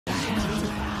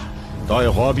戴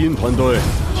华斌团队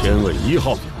前卫1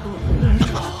号。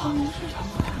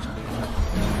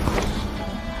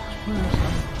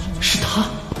是他，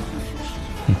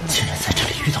竟然在这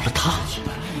里遇到了他。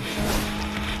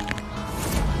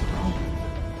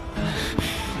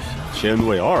前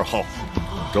卫2号，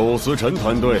周思辰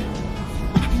团队。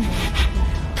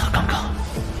他刚刚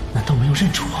难道没有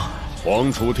认出我？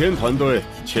黄楚天团队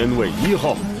前卫1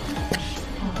号。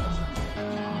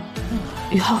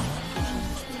宇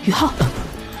浩，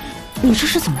你这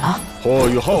是怎么了？霍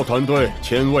雨浩团队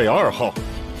前卫2号。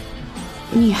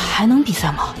你还能比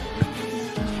赛吗？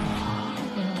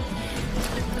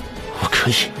我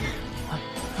可以。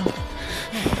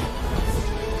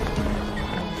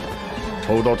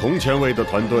抽到同前卫的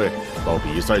团队到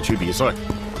比赛区比赛。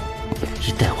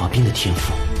以戴华斌的天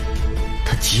赋，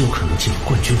他极有可能进入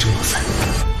冠军争夺赛。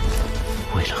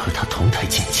为了和他同台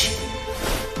竞技，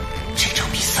这场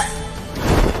比赛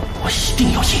我一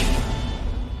定要赢。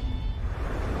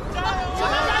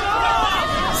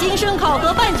新生考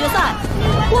核半决赛，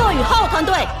霍雨浩团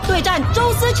队对战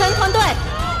周思辰团队，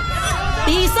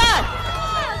比赛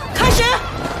开始。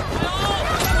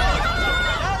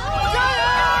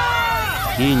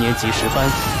1年级10班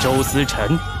周思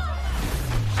辰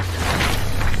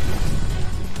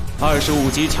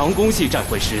，25级强攻系战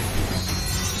魂师。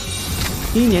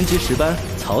1年级10班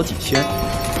曹景轩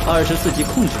，24级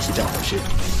控制系战魂师。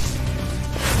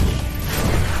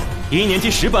1年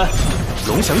级10班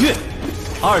龙翔月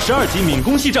，22级敏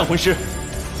攻系战魂师。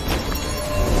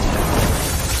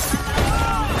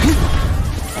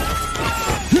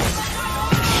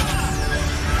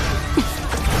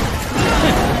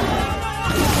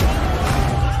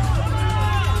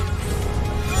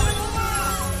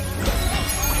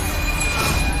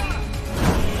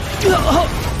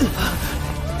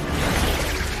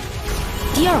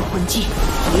第2魂技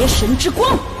邪神之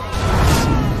光。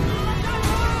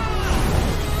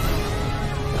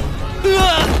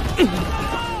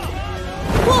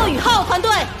霍雨浩团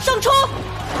队胜出。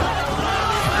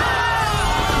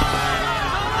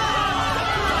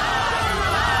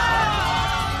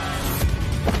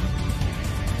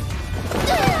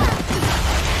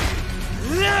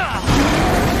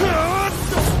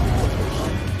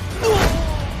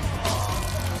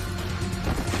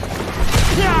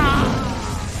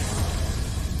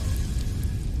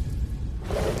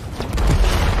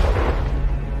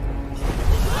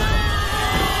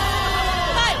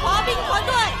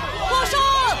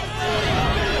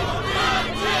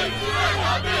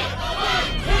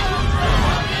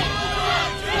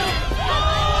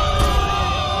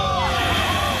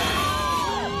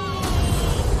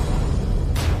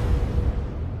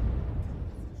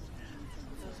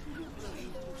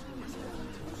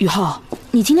宇浩，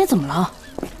你今天怎么了？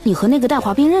你和那个戴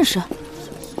华斌认识？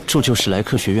铸就史莱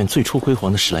克学院最初辉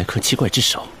煌的史莱克七怪之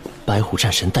首，白虎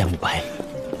战神戴沐白，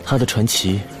他的传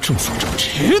奇众所周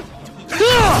知。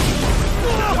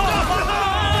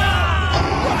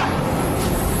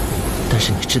但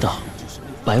是你知道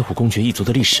白虎公爵一族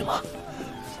的历史吗？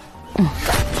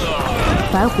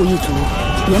白虎一族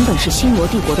原本是星罗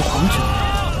帝国的皇族，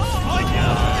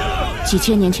几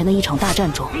千年前的一场大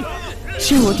战中，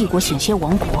星罗帝国险些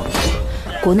亡国，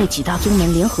国内几大宗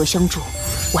门联合相助，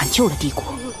挽救了帝国。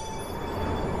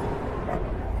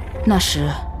那时，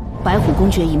白虎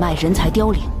公爵一脉人才凋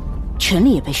零，权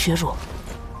力也被削弱。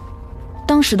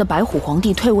当时的白虎皇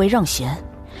帝退位让贤，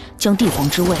将帝皇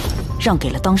之位让给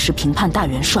了当时平叛大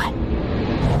元帅，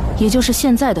也就是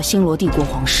现在的星罗帝国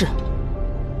皇室，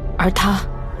而他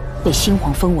被新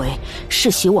皇封为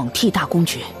世袭罔替大公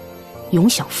爵，永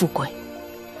享富贵。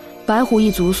白虎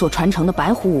一族所传承的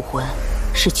白虎武魂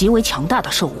是极为强大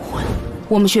的兽武魂，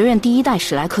我们学院第1代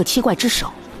史莱克七怪之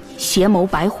首邪眸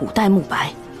白虎戴沐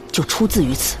白就出自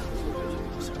于此。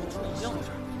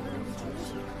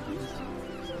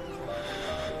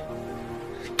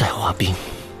戴华斌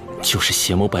就是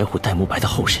邪眸白虎戴沐白的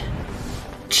后人，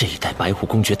这一代白虎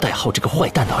公爵戴浩这个坏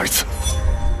蛋的儿子。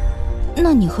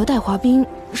那你和戴华斌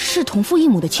是同父异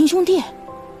母的亲兄弟？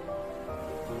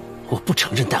我不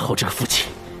承认戴浩这个父亲，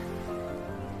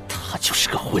他就是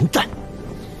个混蛋。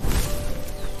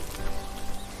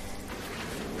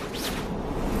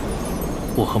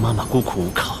我和妈妈孤苦无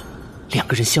靠，2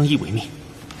个人相依为命。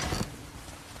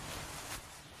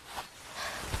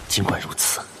尽管如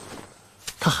此，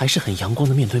他还是很阳光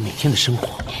的面对每天的生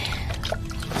活，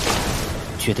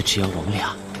觉得只要我们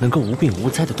俩能够无病无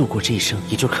灾的度过这一生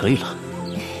也就可以了。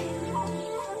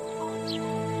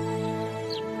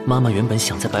妈妈原本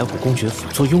想在白虎公爵府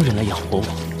做佣人来养活我，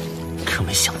可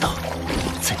没想到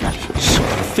在那里受到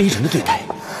了非人的对待。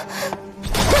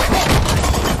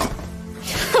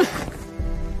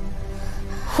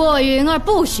霍云儿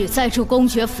不许再住公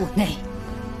爵府内，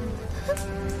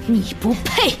你不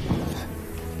配。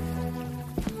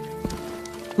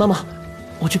妈妈，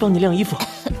我去帮你晾衣服。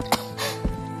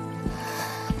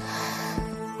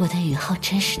我的宇浩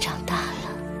真是长大了，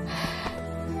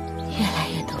越来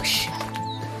越懂事了。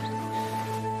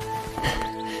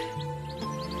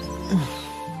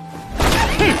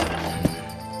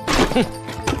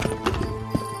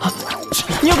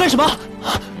你要干什么？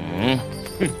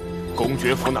公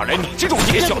爵府哪来你这种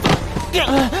野小子？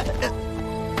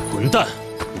混蛋，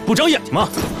你不长眼睛吗？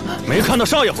没看到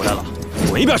少爷回来了，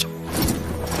滚一边去！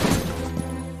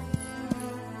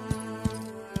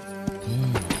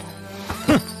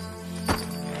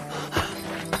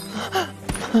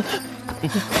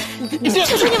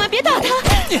求求你们别打他！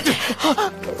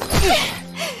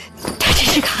他只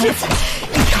是个孩子，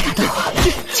打他的话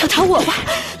就打我吧。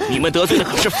你们得罪的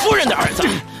可是夫人的儿子，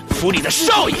府里的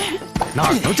少爷，哪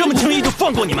能这么轻易就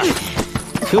放过你们？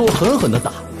给我狠狠的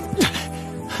打！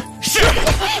是。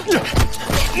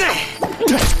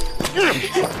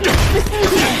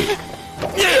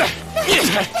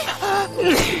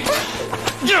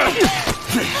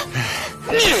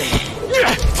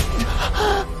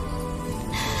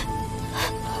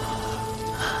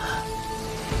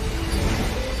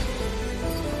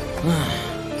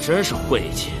真是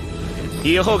晦气！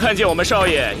以后看见我们少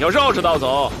爷要绕着道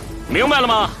走，明白了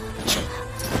吗？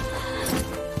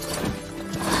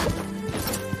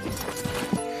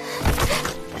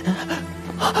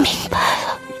明白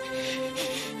了。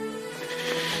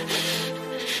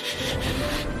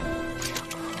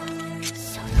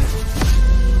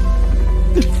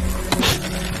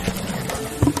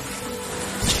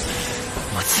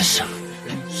我此生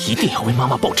一定要为妈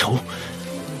妈报仇。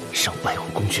让白虎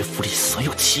公爵府里所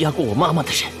有欺压过我妈妈的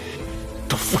人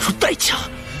都付出代价。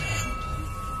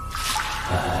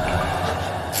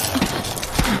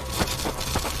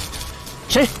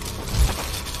谁？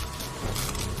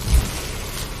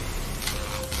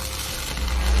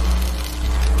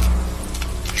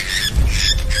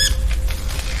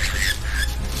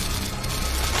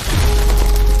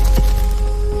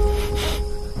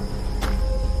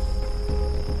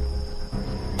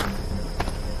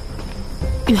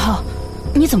宇浩，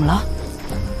你怎么了？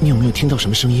你有没有听到什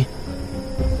么声音？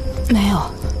没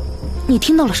有。你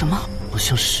听到了什么？好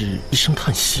像是一声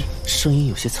叹息，声音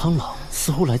有些苍老，似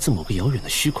乎来自某个遥远的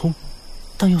虚空，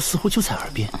但又似乎就在耳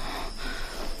边。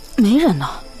没人呢，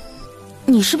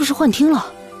你是不是幻听了？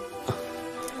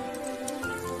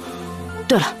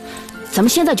对了，咱们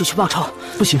现在就去报仇。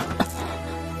不行，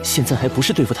现在还不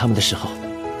是对付他们的时候。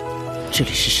这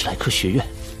里是史莱克学院，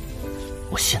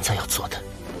我现在要做的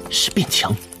是变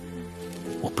强。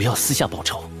我不要私下报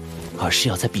仇，而是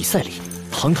要在比赛里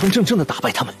堂堂正正的打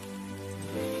败他们。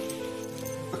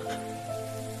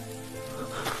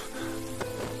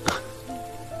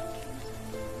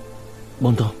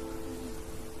汪东，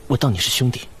我当你是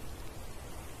兄弟，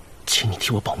请你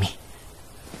替我保密。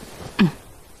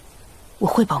我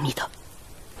会保密的。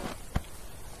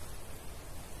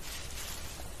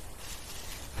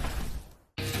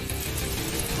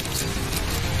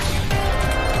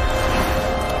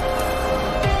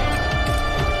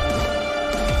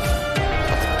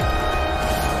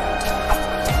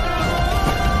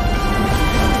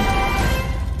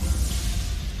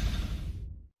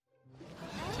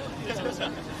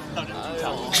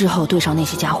之后对上那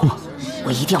些家伙，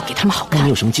我一定要给他们好看。那你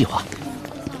有什么计划？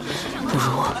不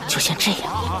如就先这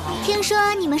样。听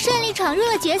说你们顺利闯入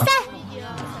了决赛，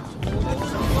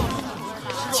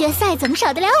决赛怎么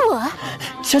少得了我？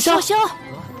潇潇，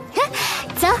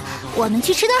走，我们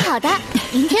去吃顿好的，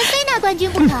明天非拿冠军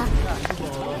不可。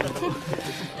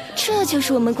这就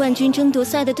是我们冠军争夺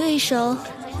赛的对手。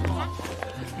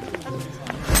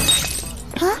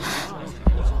啊！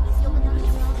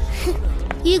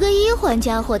一个1环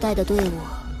家伙带的队伍，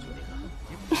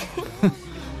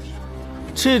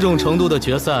这种程度的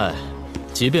决赛，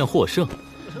即便获胜，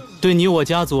对你我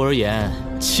家族而言，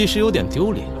其实有点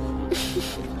丢脸。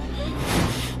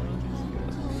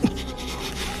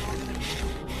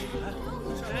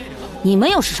你们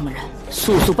又是什么人？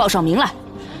速速报上名来！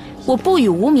我不与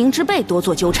无名之辈多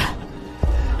做纠缠。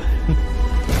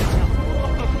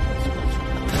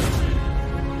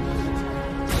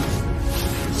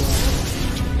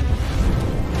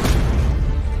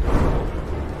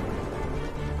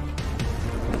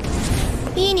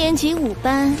1年级5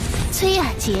班崔雅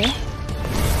洁，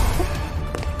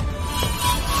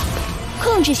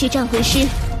控制系战魂师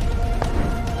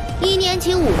1年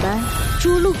级5班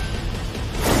朱露，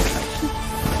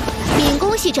免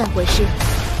攻系战魂师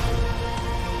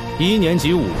1年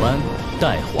级5班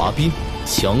戴华斌，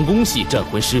强攻系战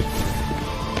魂师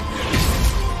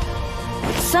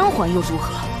3环又如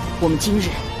何？我们今日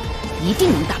一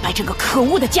定能打败这个可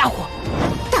恶的家伙！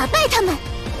打败他们！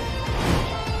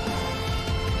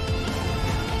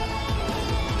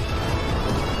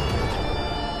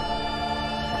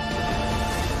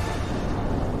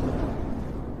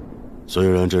虽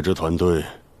然这支团队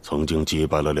曾经击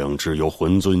败了2支由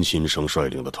魂尊新生率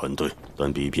领的团队，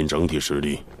但比拼整体实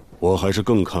力，我还是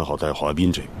更看好戴华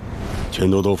斌这个。钱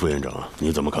多多副院长，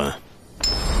你怎么看？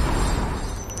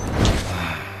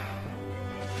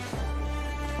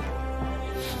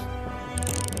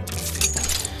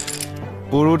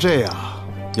不如这样，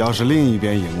要是另一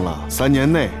边赢了，3年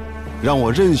内让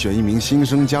我任选1名新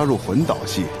生加入魂导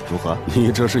系，如何？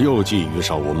你这是又觊觎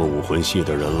上我们武魂系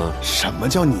的人了？什么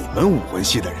叫你们武魂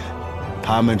系的人？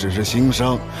他们只是新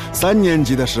生，3年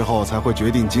级的时候才会决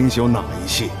定精修哪一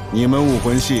系。你们武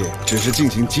魂系只是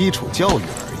进行基础教育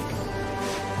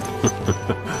而已。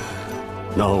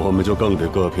那我们就更得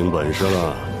各凭本事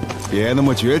了。别那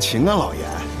么绝情啊，老严！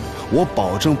我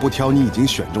保证不挑你已经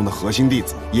选中的核心弟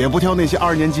子，也不挑那些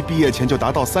2年级毕业前就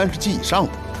达到30级以上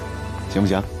的，行不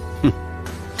行？哼，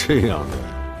这样的，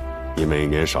你每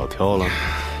年少挑了。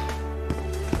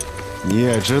你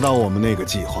也知道我们那个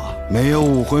计划，没有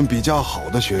武魂比较好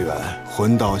的学员，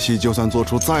魂导系就算做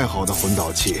出再好的魂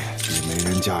导器，也没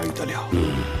人驾驭得了。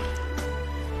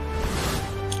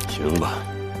行吧。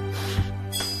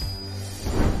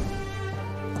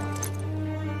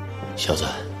小子，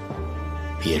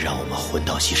别让我们魂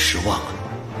导系失望啊！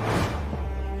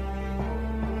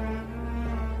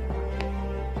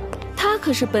他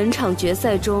可是本场决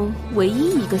赛中唯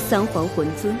一一个3环魂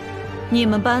尊。你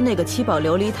们班那个7宝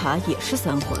琉璃塔也是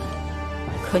3环，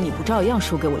可你不照样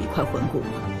输给我1块魂骨吗？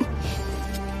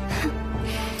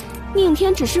宁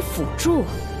天只是辅助，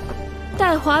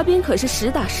戴华斌可是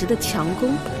实打实的强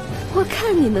攻，我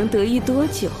看你能得意多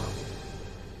久。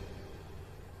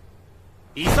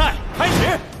比赛开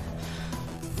始。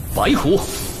白虎，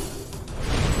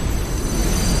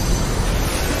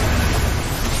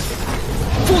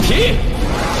附体，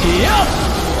铁。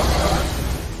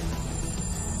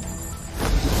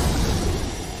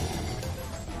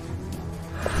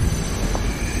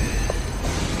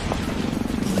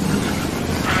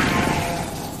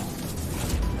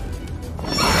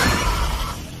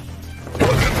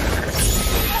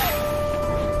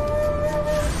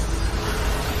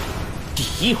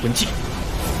第1魂技，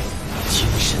精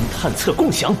神探测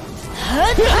共享。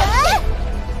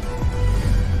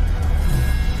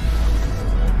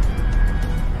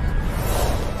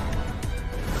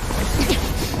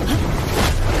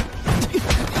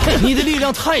你的力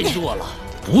量太弱了，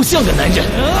不像个男人。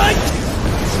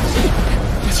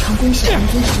强攻系魂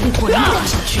尊实力果然不大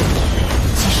小觑，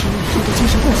即使有以后的精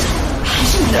神共享，还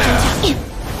是难以增加。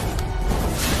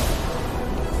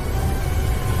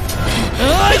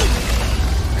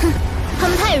哼，他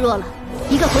们太弱了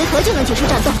，1个回合就能结束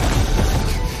战斗。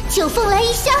九凤来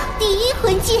一消，第1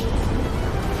魂技，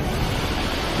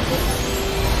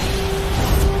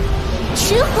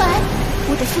迟缓，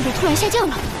我的速度突然下降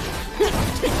了。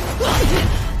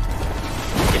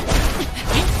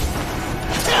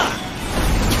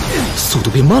速度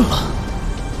变慢了。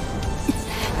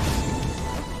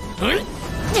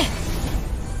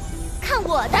看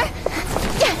我的！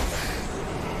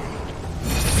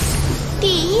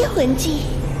第1魂技，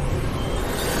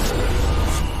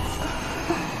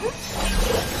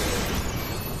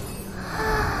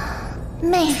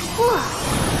魅惑。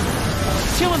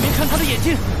千万别看他的眼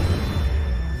睛。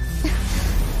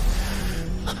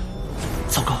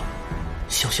糟糕，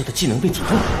小小的技能被阻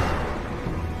断了。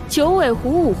九尾狐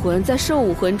武魂在兽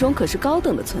武魂中可是高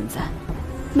等的存在，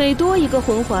每多一个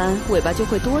魂环，尾巴就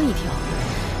会多一条，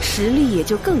实力也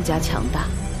就更加强大。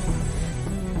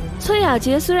崔雅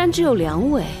洁虽然只有2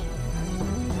尾，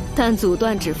但阻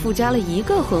断只附加了1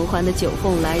个魂环的九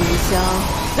凤来一消，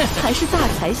还是大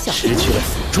材小用。失去了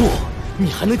辅助，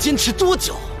你还能坚持多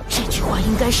久？这句话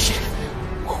应该是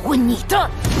我问你的。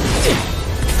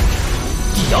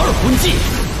第2魂技，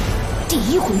第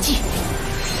1魂技，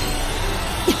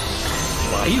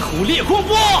白虎烈光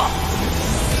波，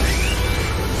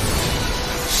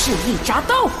势力铡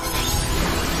刀。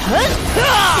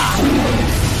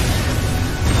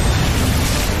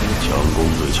强攻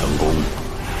对强攻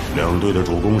，2队的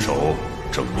主攻手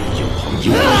正面硬碰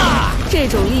硬。这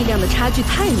种力量的差距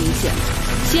太明显了。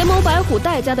邪眸白虎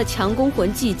戴家的强攻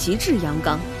魂技极致阳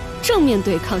刚，正面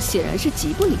对抗显然是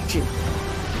极不理智。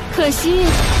可惜，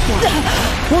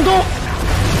王东，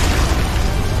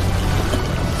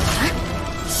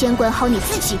先管好你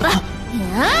自己吧。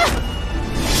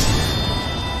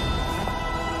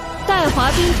戴华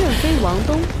斌震飞王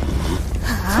东，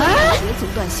崔雅洁阻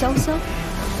断潇潇。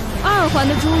2环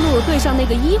的朱露对上那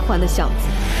个1环的小子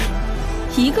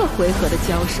，1个回合的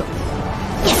交手，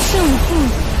胜负已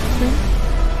分。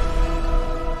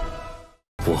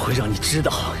我会让你知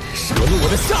道惹怒我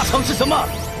的下场是什么。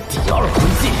第2魂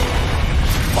技，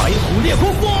白虎烈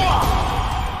火波！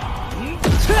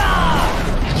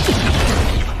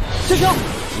潇潇，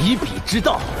以彼之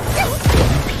道，还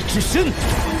彼之身。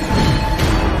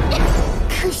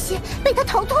可惜被他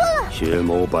逃脱了。邪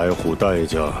眸白虎戴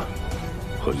家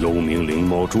和幽冥灵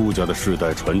猫朱家的世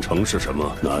代传承是什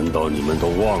么？难道你们都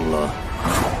忘了？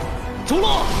出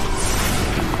落！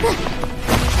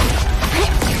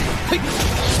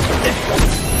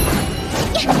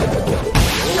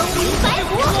幽冥白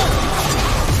虎！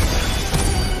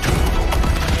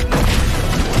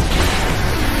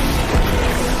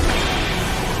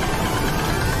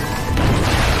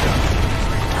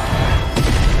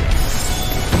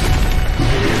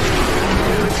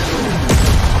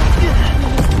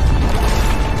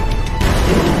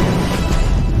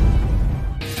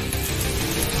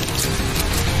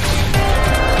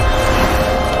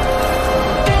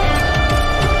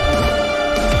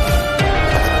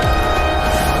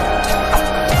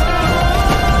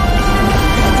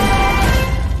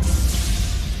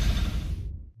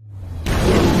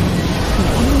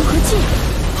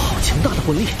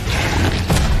魂力。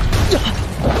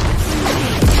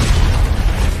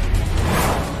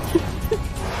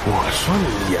我说你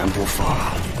一言不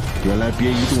发，原来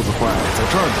憋一肚子坏在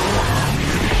这儿等我。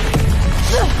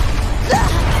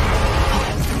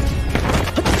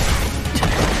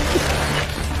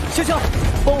潇潇，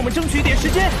帮我们争取一点时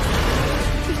间。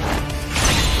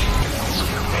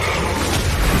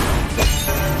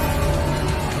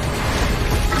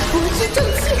国之正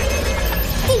气，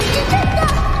地之震荡。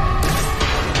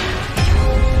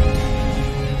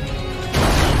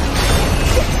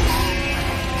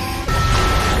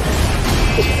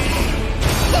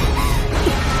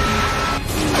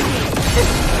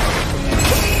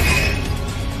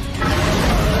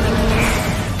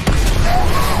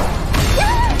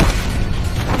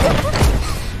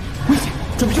危险，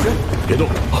准备救人！别动！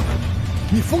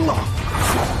你疯了！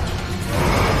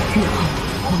月浩、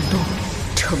黄东，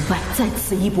成败在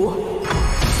此一搏。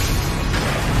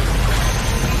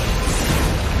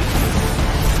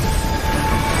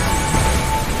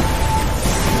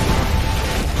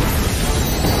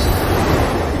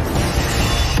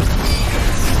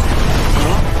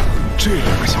这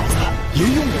两个小子也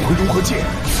有武魂融合剑，摧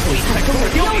残中的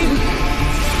凋零，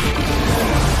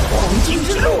黄金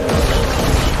之路。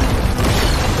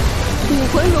武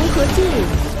魂融合剑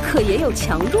可也有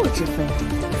强弱之分。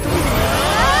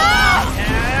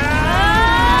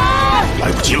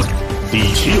来不及了，第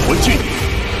7魂技，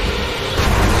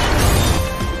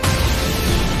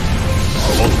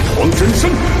凤凰真身。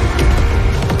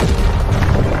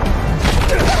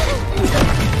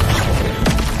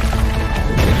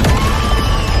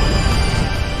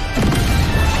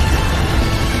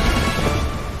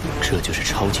这就是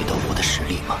超级斗罗的实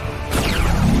力吗？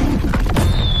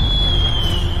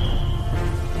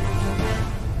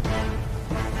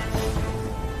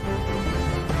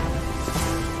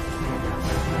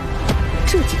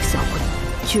这几个小鬼，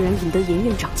居然引得严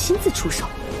院长亲自出手。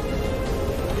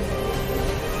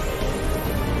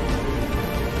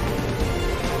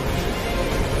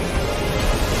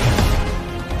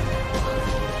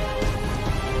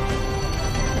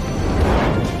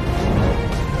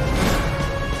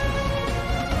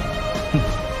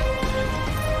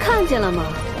看见了吗？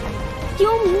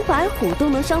幽冥白虎都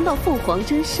能伤到凤凰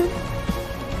真身。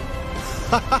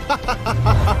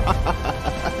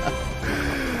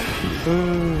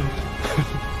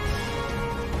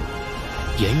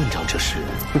严院长这是……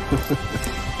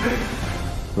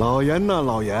老严呐，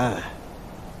老严，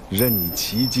任你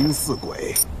奇经似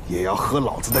鬼，也要喝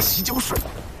老子的喜酒水。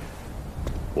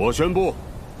我宣布，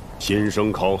新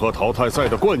生考核淘汰赛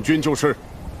的冠军就是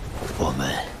我们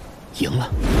赢了。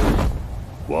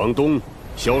王东、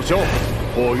潇潇、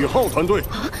霍雨浩团队。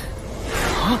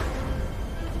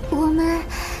我们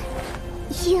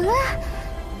赢了。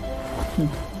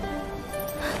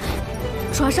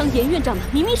抓伤严院长的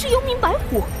明明是幽冥白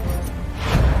虎。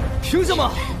凭什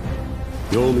么？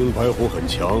幽冥白虎很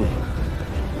强，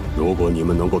如果你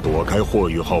们能够躲开霍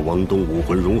雨浩、王东武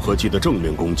魂融合技的正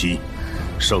面攻击，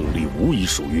胜利无疑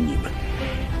属于你们。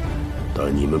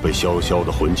但你们被潇潇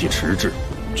的魂技迟滞，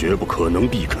绝不可能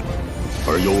避开。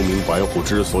而幽冥白虎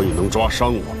之所以能抓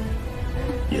伤我，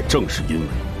也正是因为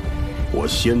我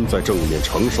先在正面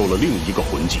承受了另一个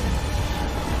魂技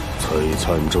——璀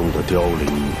璨中的凋零，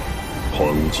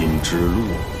黄金之路，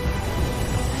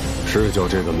是叫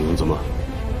这个名字吗？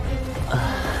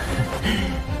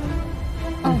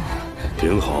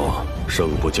挺好，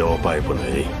胜不骄，败不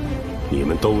馁，你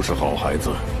们都是好孩子。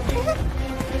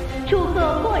祝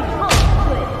贺霍雨浩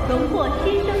队荣获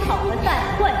新生考核赛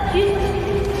冠军。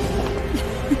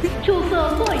祝贺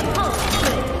霍雨浩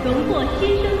队荣获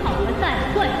新生考核赛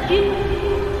冠军。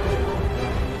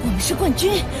我们是冠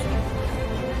军，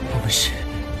我们是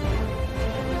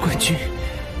冠军。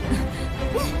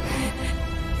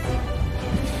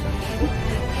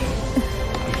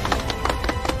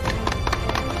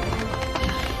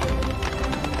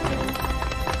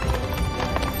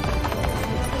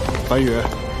白羽，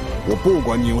我不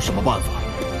管你用什么办法，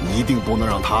你一定不能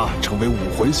让他成为武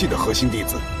魂系的核心弟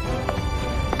子。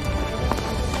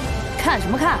看什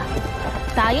么看？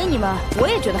打赢你们，我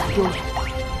也觉得很丢脸。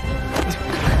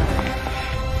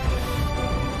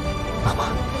妈妈，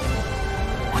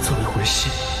我作为魂师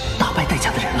打败戴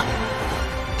家的人了，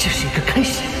这是一个开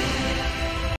始。